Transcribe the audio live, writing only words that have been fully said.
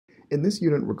In this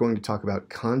unit, we're going to talk about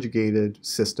conjugated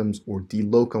systems or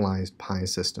delocalized pi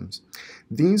systems.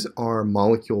 These are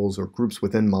molecules or groups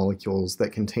within molecules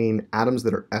that contain atoms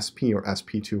that are sp or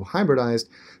sp2 hybridized,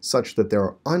 such that there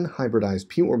are unhybridized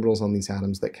p orbitals on these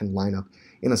atoms that can line up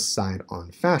in a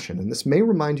side-on fashion. And this may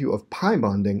remind you of pi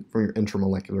bonding from your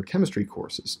intermolecular chemistry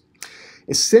courses.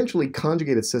 Essentially,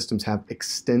 conjugated systems have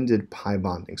extended pi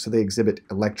bonding, so they exhibit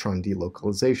electron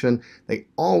delocalization. They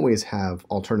always have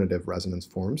alternative resonance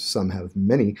forms. Some have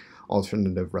many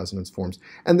alternative resonance forms.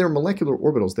 And their molecular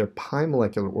orbitals, their pi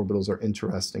molecular orbitals, are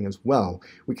interesting as well.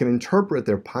 We can interpret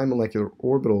their pi molecular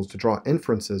orbitals to draw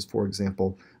inferences, for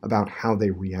example, about how they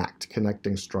react,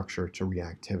 connecting structure to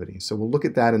reactivity. So we'll look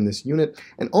at that in this unit,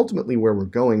 and ultimately where we're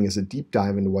going is a deep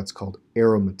dive into what's called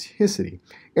aromaticity.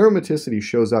 Aromaticity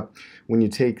shows up when you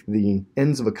take the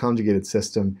ends of a conjugated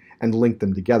system and link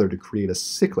them together to create a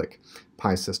cyclic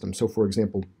pi system. So for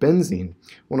example, benzene,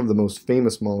 one of the most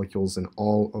famous molecules in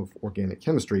all of organic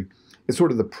chemistry, is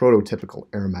sort of the prototypical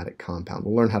aromatic compound.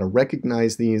 We'll learn how to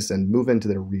recognize these and move into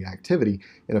their reactivity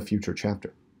in a future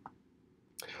chapter.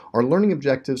 Our learning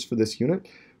objectives for this unit: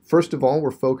 first of all,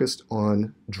 we're focused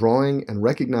on drawing and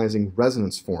recognizing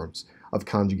resonance forms of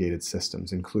conjugated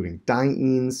systems, including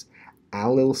dienes,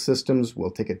 allyl systems.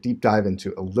 We'll take a deep dive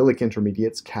into allylic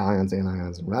intermediates, cations,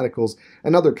 anions, and radicals,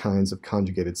 and other kinds of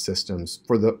conjugated systems,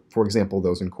 for example,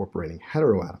 those incorporating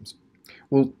heteroatoms.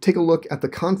 We'll take a look at the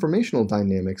conformational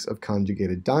dynamics of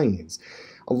conjugated dienes.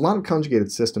 A lot of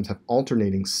conjugated systems have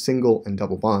alternating single and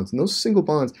double bonds, and those single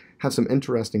bonds have some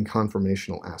interesting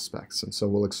conformational aspects, and so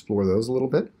we'll explore those a little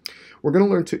bit. We're going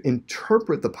to learn to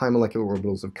interpret the pi molecular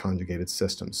orbitals of conjugated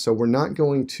systems. So we're not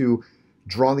going to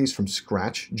draw these from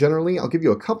scratch generally. I'll give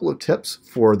you a couple of tips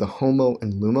for the HOMO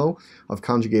and LUMO of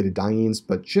conjugated dienes,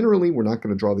 but generally we're not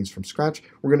going to draw these from scratch.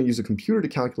 We're going to use a computer to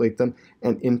calculate them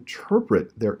and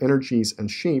interpret their energies and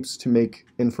shapes to make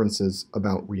inferences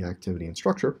about reactivity and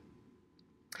structure.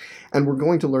 And we're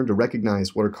going to learn to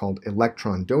recognize what are called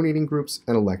electron donating groups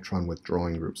and electron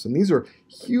withdrawing groups. And these are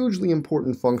hugely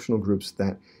important functional groups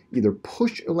that either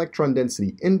push electron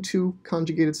density into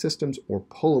conjugated systems or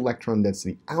pull electron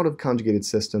density out of conjugated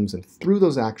systems, and through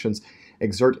those actions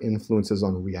exert influences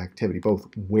on reactivity, both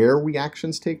where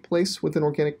reactions take place within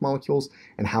organic molecules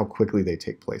and how quickly they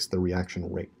take place, the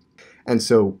reaction rate. And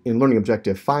so in learning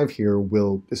objective 5 here,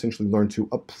 we'll essentially learn to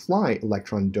apply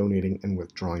electron donating and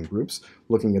withdrawing groups,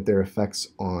 looking at their effects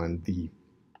on the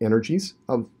energies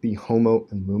of the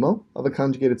HOMO and LUMO of a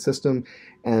conjugated system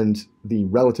and the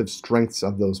relative strengths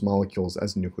of those molecules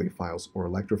as nucleophiles or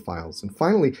electrophiles. And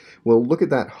finally, we'll look at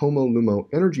that HOMO-LUMO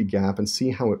energy gap and see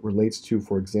how it relates to,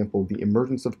 for example, the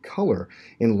emergence of color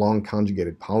in long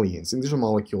conjugated polyenes. And these are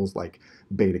molecules like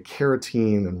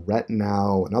beta-carotene and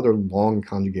retinal and other long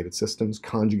conjugated systems,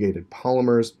 conjugated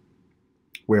polymers,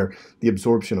 where the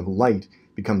absorption of light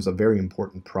becomes a very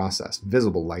important process,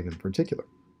 visible light in particular.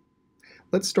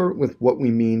 Let's start with what we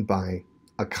mean by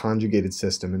a conjugated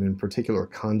system, and in particular a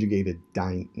conjugated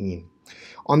diene.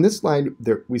 On this slide,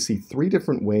 we see 3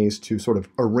 different ways to sort of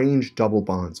arrange double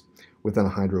bonds within a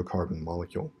hydrocarbon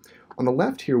molecule. On the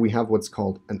left here, we have what's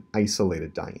called an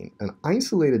isolated diene. An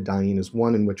isolated diene is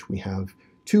one in which we have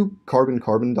 2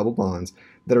 carbon-carbon double bonds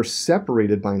that are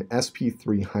separated by an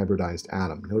sp3 hybridized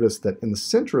atom. Notice that in the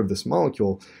center of this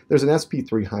molecule, there's an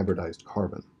sp3 hybridized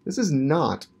carbon. This is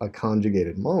not a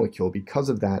conjugated molecule because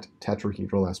of that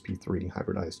tetrahedral sp3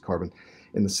 hybridized carbon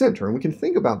in the center. And we can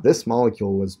think about this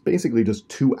molecule as basically just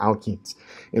 2 alkenes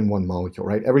in one molecule,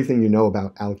 right? Everything you know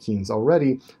about alkenes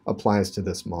already applies to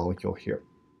this molecule here.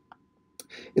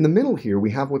 In the middle here,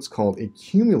 we have what's called a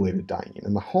cumulated diene,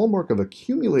 and the hallmark of a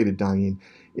cumulated diene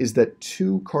is that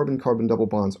 2 carbon-carbon double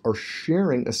bonds are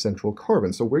sharing a central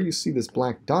carbon. So where you see this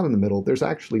black dot in the middle, there's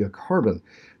actually a carbon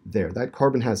there. That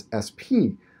carbon has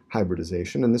sp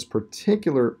hybridization, and this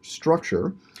particular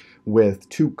structure with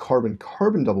 2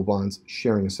 carbon-carbon double bonds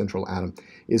sharing a central atom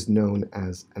is known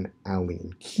as an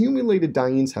allene. Cumulated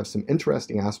dienes have some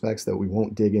interesting aspects that we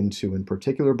won't dig into in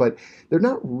particular, but they're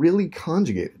not really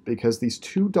conjugated because these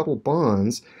 2 double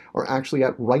bonds are actually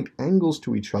at right angles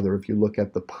to each other if you look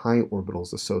at the pi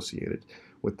orbitals associated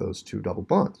with those 2 double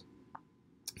bonds.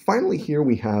 Finally, here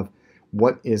we have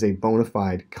what is a bona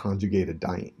fide conjugated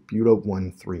diene,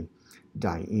 buta-1,3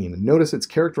 diene. And notice it's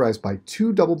characterized by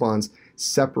 2 double bonds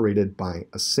separated by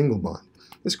a single bond.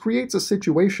 This creates a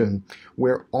situation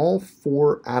where all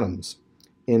 4 atoms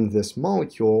in this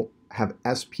molecule have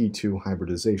sp2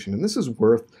 hybridization. And this is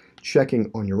worth checking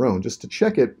on your own. Just to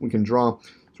check it, we can draw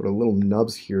sort of little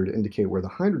nubs here to indicate where the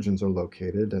hydrogens are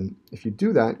located. And if you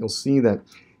do that, you'll see that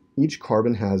each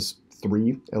carbon has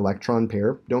three electron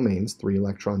pair domains, 3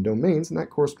 electron domains, and that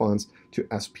corresponds to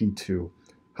sp2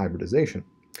 hybridization.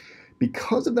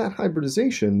 Because of that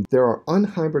hybridization, there are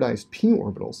unhybridized p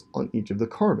orbitals on each of the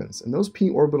carbons, and those p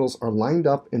orbitals are lined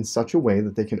up in such a way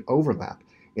that they can overlap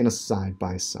in a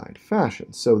side-by-side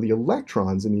fashion. So the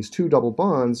electrons in these two double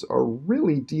bonds are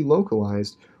really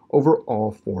delocalized over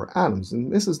all 4 atoms,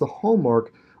 and this is the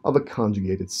hallmark of a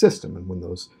conjugated system. And when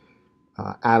those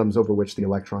atoms over which the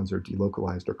electrons are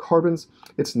delocalized are carbons,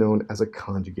 it's known as a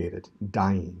conjugated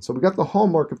diene. So we've got the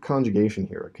hallmark of conjugation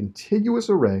here, a contiguous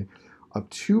array of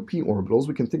 2 p orbitals.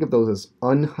 We can think of those as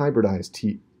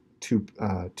unhybridized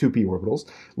 2p orbitals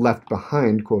left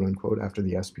behind, quote unquote, after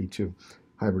the sp2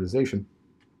 hybridization,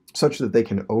 such that they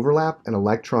can overlap and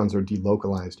electrons are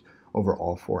delocalized over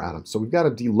all 4 atoms. So we've got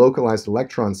a delocalized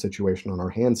electron situation on our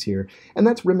hands here, and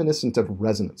that's reminiscent of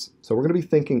resonance. So we're going to be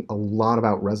thinking a lot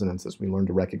about resonance as we learn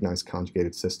to recognize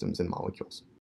conjugated systems in molecules.